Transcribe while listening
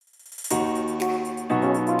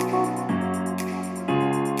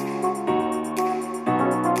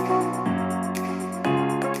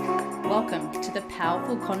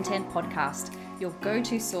Powerful Content Podcast, your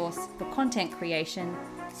go-to source for content creation,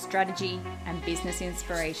 strategy, and business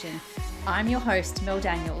inspiration. I'm your host, Mel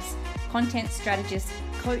Daniels, content strategist,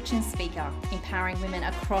 coach, and speaker, empowering women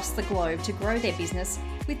across the globe to grow their business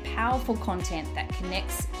with powerful content that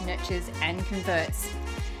connects, nurtures, and converts.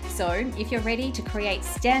 So if you're ready to create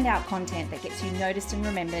standout content that gets you noticed and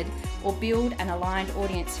remembered, or build an aligned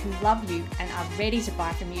audience who love you and are ready to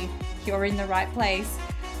buy from you, you're in the right place.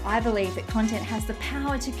 I believe that content has the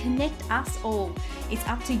power to connect us all. It's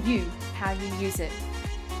up to you how you use it.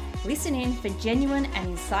 Listen in for genuine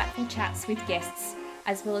and insightful chats with guests,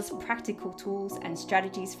 as well as practical tools and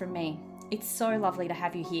strategies from me. It's so lovely to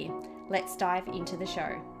have you here. Let's dive into the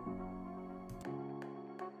show.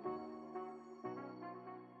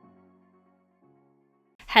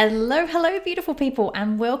 Hello, beautiful people,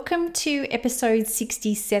 and welcome to episode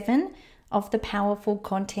 67 of the Powerful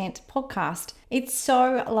Content Podcast. It's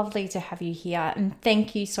so lovely to have you here, and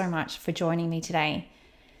thank you so much for joining me today.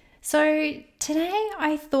 So today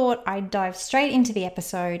I thought I'd dive straight into the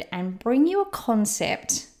episode and bring you a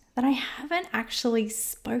concept that I haven't actually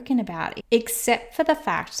spoken about, except for the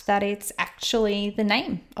fact that it's actually the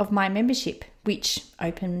name of my membership, which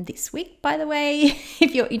opened this week, by the way,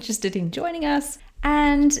 if you're interested in joining us.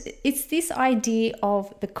 And it's this idea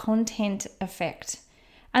of the content effect.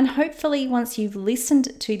 And hopefully once you've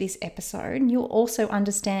listened to this episode, you'll also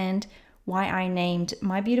understand why I named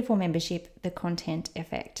my beautiful membership the Content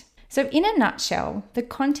Effect. So in a nutshell, the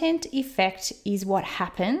content effect is what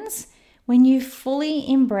happens when you fully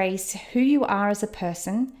embrace who you are as a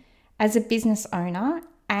person, as a business owner,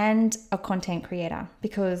 and a content creator,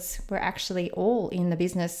 because we're actually all in the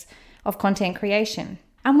business of content creation.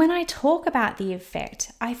 And when I talk about the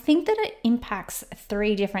effect, I think that it impacts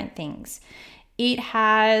three different things. It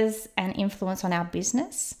has an influence on our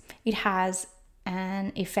business, it has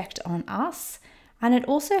an effect on us, and it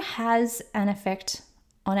also has an effect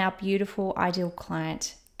on our beautiful ideal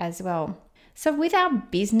client as well. So with our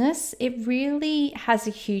business, it really has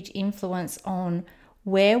a huge influence on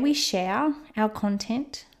where we share our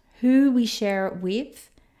content, who we share it with,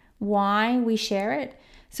 why we share it.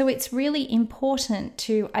 So it's really important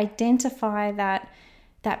to identify that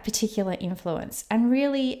particular influence and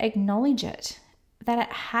really acknowledge it, that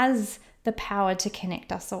it has the power to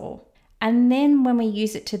connect us all. And then when we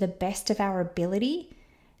use it to the best of our ability,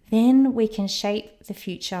 then we can shape the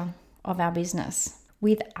future of our business.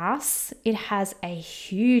 With us, it has a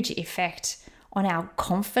huge effect on our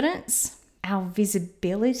confidence, our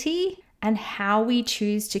visibility, and how we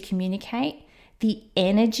choose to communicate, the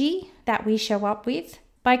energy that we show up with.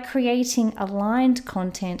 By creating aligned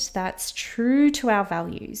content that's true to our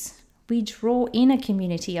values, we draw in a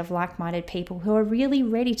community of like-minded people who are really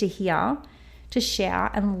ready to hear, to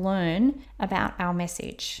share, and learn about our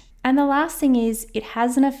message. And the last thing is, it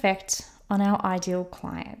has an effect on our ideal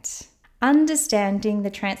client. Understanding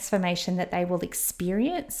the transformation that they will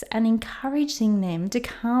experience and encouraging them to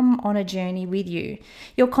come on a journey with you.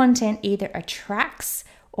 Your content either attracts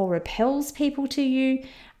or repels people to you.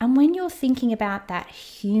 And when you're thinking about that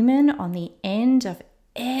human on the end of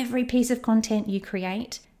every piece of content you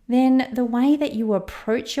create, then the way that you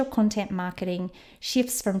approach your content marketing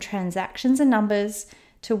shifts from transactions and numbers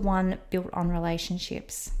to one built on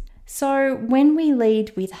relationships. So when we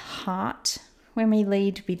lead with heart, when we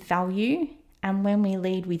lead with value, and when we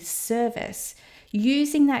lead with service,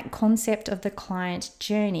 using that concept of the client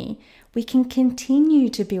journey, we can continue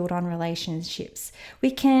to build on relationships.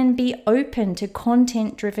 We can be open to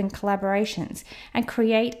content-driven collaborations and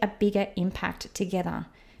create a bigger impact together.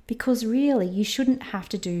 Because really, you shouldn't have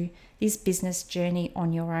to do this business journey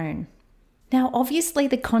on your own. Now, obviously,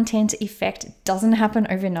 the content effect doesn't happen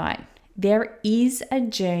overnight. There is a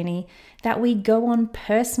journey that we go on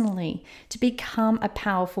personally to become a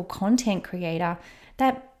powerful content creator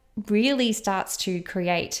that really starts to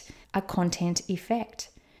create a content effect.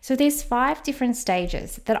 So there's 5 different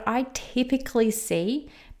stages that I typically see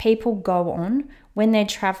people go on when they're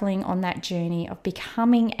traveling on that journey of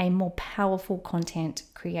becoming a more powerful content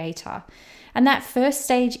creator. And that first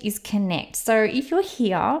stage is connect. So if you're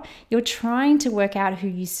here, you're trying to work out who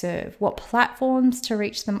you serve, what platforms to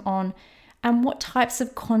reach them on, and what types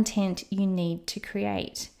of content you need to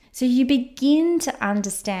create. So you begin to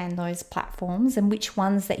understand those platforms and which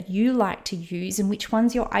ones that you like to use and which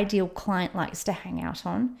ones your ideal client likes to hang out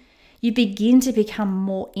on. You begin to become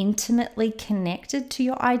more intimately connected to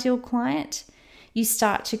your ideal client. You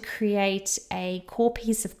start to create a core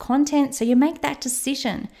piece of content. So you make that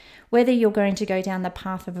decision whether you're going to go down the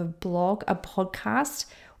path of a blog, a podcast,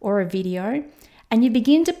 or a video. And you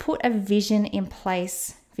begin to put a vision in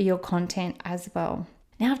place for your content as well.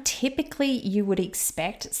 Now, typically you would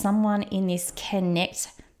expect someone in this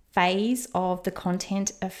connect phase of the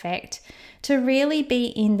content effect to really be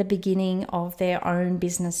in the beginning of their own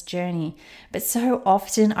business journey. But so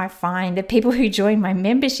often I find that people who join my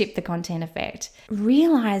membership, The Content Effect,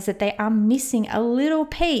 realize that they are missing a little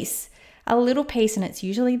piece, and it's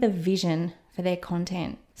usually the vision for their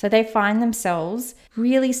content. So they find themselves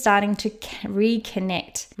really starting to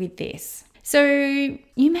reconnect with this. So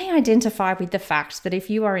you may identify with the fact that if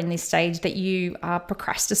you are in this stage that you are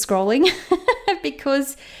procrastinating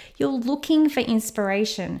because you're looking for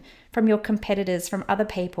inspiration from your competitors, from other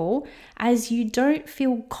people, as you don't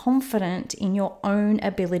feel confident in your own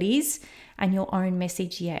abilities and your own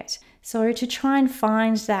message yet. So to try and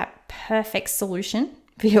find that perfect solution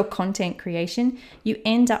for your content creation, you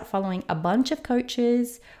end up following a bunch of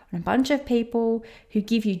coaches and a bunch of people who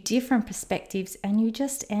give you different perspectives, and you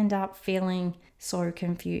just end up feeling so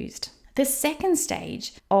confused. The second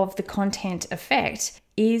stage of the content effect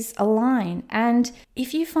is align. And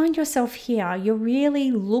if you find yourself here, you're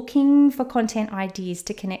really looking for content ideas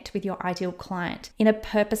to connect with your ideal client in a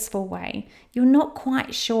purposeful way. You're not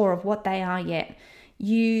quite sure of what they are yet.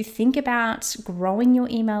 You think about growing your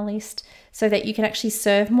email list so that you can actually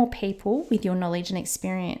serve more people with your knowledge and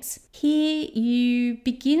experience. Here, you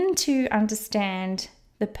begin to understand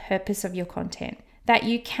the purpose of your content, that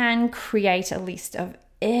you can create a list of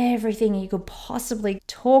everything you could possibly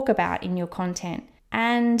talk about in your content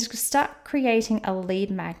and start creating a lead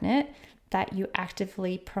magnet that you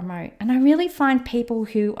actively promote. And I really find people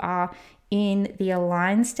who are in the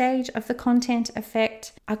align stage of the content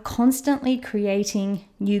effect are constantly creating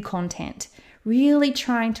new content, really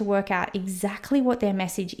trying to work out exactly what their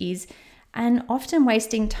message is, and often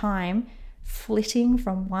wasting time flitting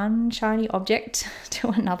from one shiny object to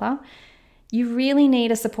another. You really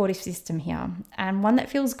need a supportive system here, and one that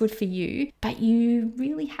feels good for you, but you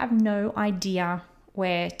really have no idea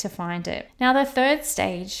where to find it. Now, the third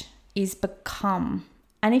stage is become.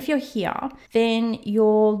 And if you're here, then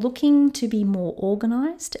you're looking to be more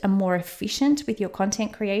organized and more efficient with your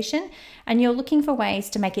content creation, and you're looking for ways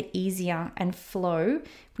to make it easier and flow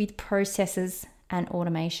with processes and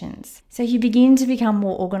automations. So you begin to become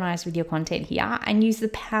more organized with your content here and use the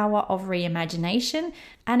power of reimagination.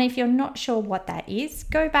 And if you're not sure what that is,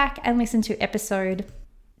 go back and listen to episode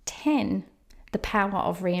 10, The Power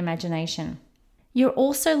of Reimagination. You're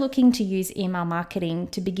also looking to use email marketing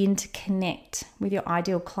to begin to connect with your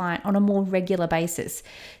ideal client on a more regular basis.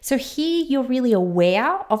 So here you're really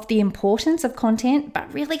aware of the importance of content,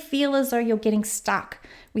 but really feel as though you're getting stuck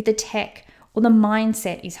with the tech or the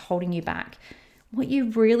mindset is holding you back. What you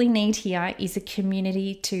really need here is a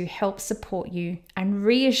community to help support you and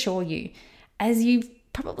reassure you, as you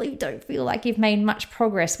probably don't feel like you've made much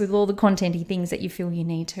progress with all the content-y things that you feel you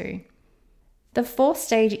need to. The fourth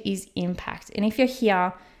stage is impact. And if you're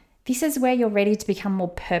here, this is where you're ready to become more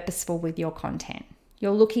purposeful with your content.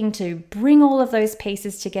 You're looking to bring all of those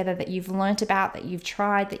pieces together that you've learnt about, that you've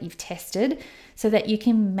tried, that you've tested, so that you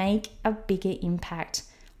can make a bigger impact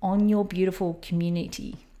on your beautiful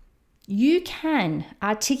community. You can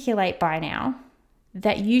articulate by now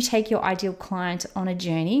that you take your ideal client on a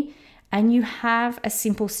journey and you have a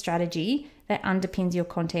simple strategy that underpins your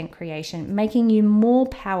content creation, making you more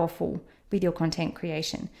powerful with your content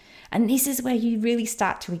creation. And this is where you really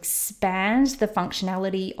start to expand the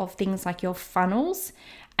functionality of things like your funnels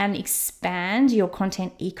and expand your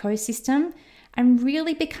content ecosystem and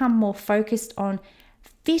really become more focused on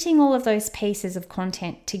fitting all of those pieces of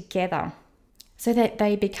content together so that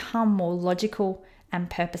they become more logical and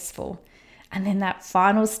purposeful. And then that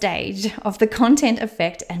final stage of the content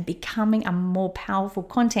effect and becoming a more powerful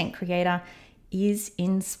content creator is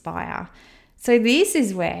inspire. So this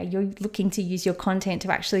is where you're looking to use your content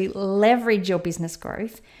to actually leverage your business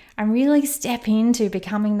growth and really step into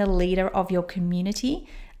becoming the leader of your community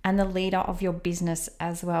and the leader of your business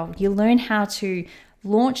as well. You learn how to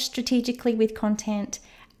launch strategically with content,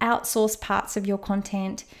 outsource parts of your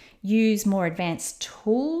content, use more advanced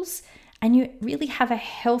tools, and you really have a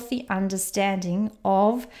healthy understanding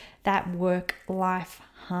of that work-life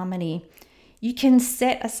harmony. You can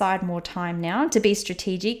set aside more time now to be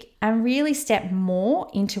strategic and really step more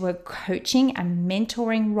into a coaching and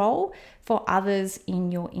mentoring role for others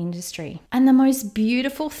in your industry. And the most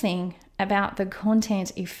beautiful thing about the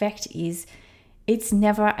content effect is it's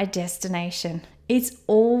never a destination. It's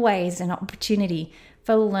always an opportunity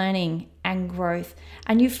for learning and growth.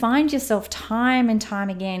 And you find yourself time and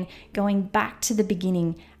time again going back to the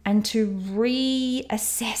beginning and to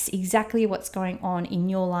reassess exactly what's going on in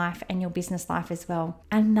your life and your business life as well.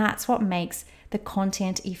 And that's what makes the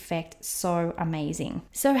content effect so amazing.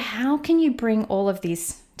 So how can you bring all of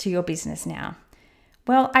this to your business now?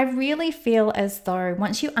 Well, I really feel as though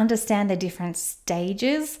once you understand the different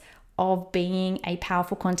stages of being a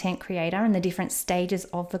powerful content creator and the different stages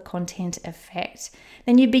of the content effect,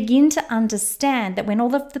 then you begin to understand that when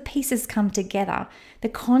all of the pieces come together, the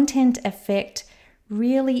content effect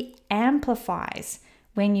really amplifies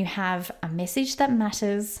when you have a message that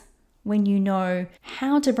matters, when you know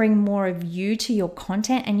how to bring more of you to your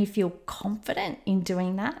content and you feel confident in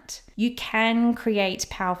doing that. You can create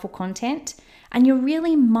powerful content and you're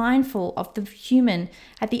really mindful of the human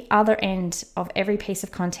at the other end of every piece of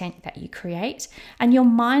content that you create. And you're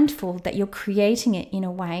mindful that you're creating it in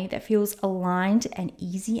a way that feels aligned and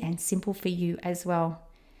easy and simple for you as well.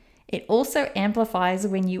 It also amplifies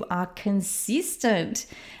when you are consistent.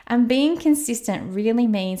 And being consistent really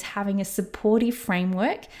means having a supportive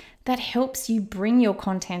framework that helps you bring your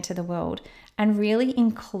content to the world and really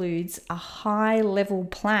includes a high-level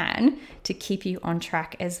plan to keep you on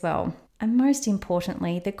track as well. And most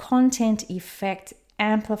importantly, the content effect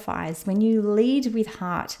amplifies when you lead with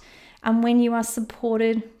heart and when you are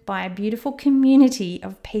supported by a beautiful community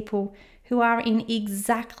of people who are in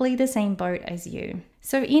exactly the same boat as you.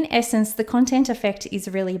 So in essence, the content effect is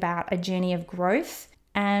really about a journey of growth.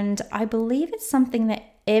 And I believe it's something that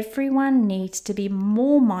everyone needs to be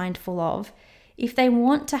more mindful of if they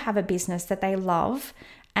want to have a business that they love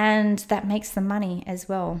and that makes them money as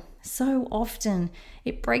well. So often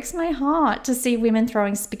it breaks my heart to see women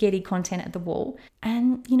throwing spaghetti content at the wall.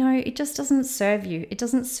 And it just doesn't serve you. It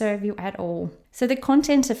doesn't serve you at all. So the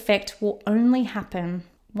content effect will only happen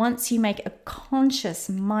once you make a conscious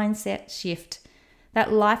mindset shift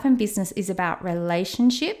that life and business is about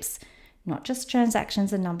relationships, not just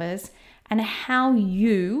transactions and numbers, and how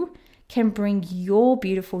you can bring your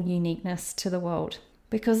beautiful uniqueness to the world.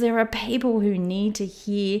 Because there are people who need to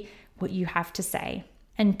hear what you have to say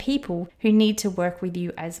and people who need to work with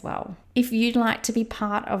you as well. If you'd like to be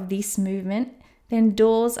part of this movement, then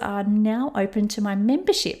doors are now open to my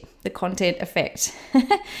membership, The Content Effect.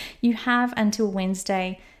 You have until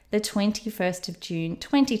Wednesday, the 21st of June,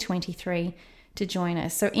 2023 to join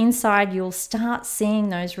us. So inside you'll start seeing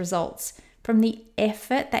those results from the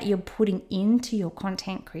effort that you're putting into your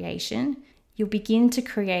content creation. You'll begin to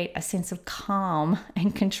create a sense of calm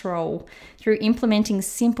and control through implementing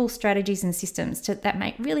simple strategies and systems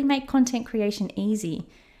that really make content creation easy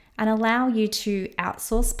and allow you to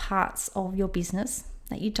outsource parts of your business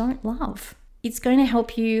that you don't love. It's going to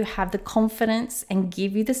help you have the confidence and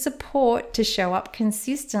give you the support to show up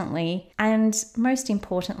consistently. And most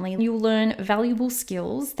importantly, you'll learn valuable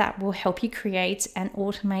skills that will help you create an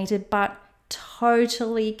automated but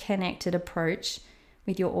totally connected approach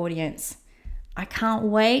with your audience. I can't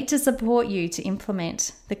wait to support you to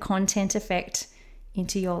implement the content effect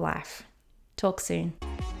into your life. Talk soon.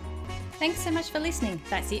 Thanks so much for listening.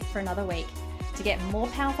 That's it for another week. To get more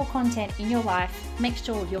powerful content in your life, make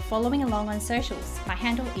sure you're following along on socials. My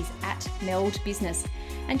handle is @MELDBusiness.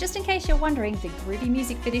 And just in case you're wondering, the groovy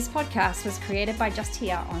music for this podcast was created by Just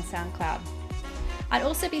Here on SoundCloud. I'd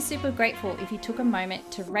also be super grateful if you took a moment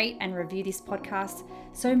to rate and review this podcast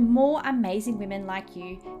so more amazing women like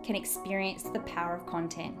you can experience the power of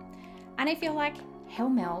content. And if you're like, hell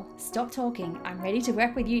Mel, stop talking, I'm ready to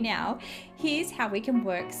work with you now, here's how we can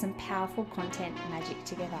work some powerful content magic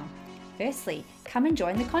together. Firstly, come and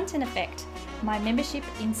join The Content Effect, my membership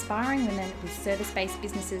inspiring women with service-based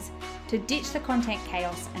businesses to ditch the content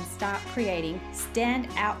chaos and start creating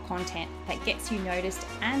stand-out content that gets you noticed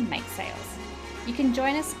and makes sales. You can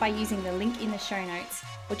join us by using the link in the show notes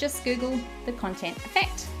or just Google The Content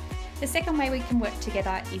Effect. The second way we can work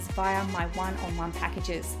together is via my one-on-one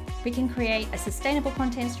packages. We can create a sustainable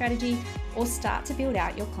content strategy or start to build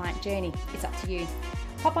out your client journey. It's up to you.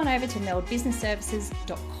 Pop on over to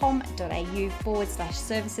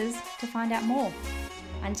meldbusinessservices.com.au/services to find out more.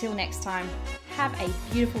 Until next time, have a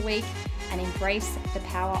beautiful week and embrace the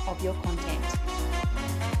power of your content.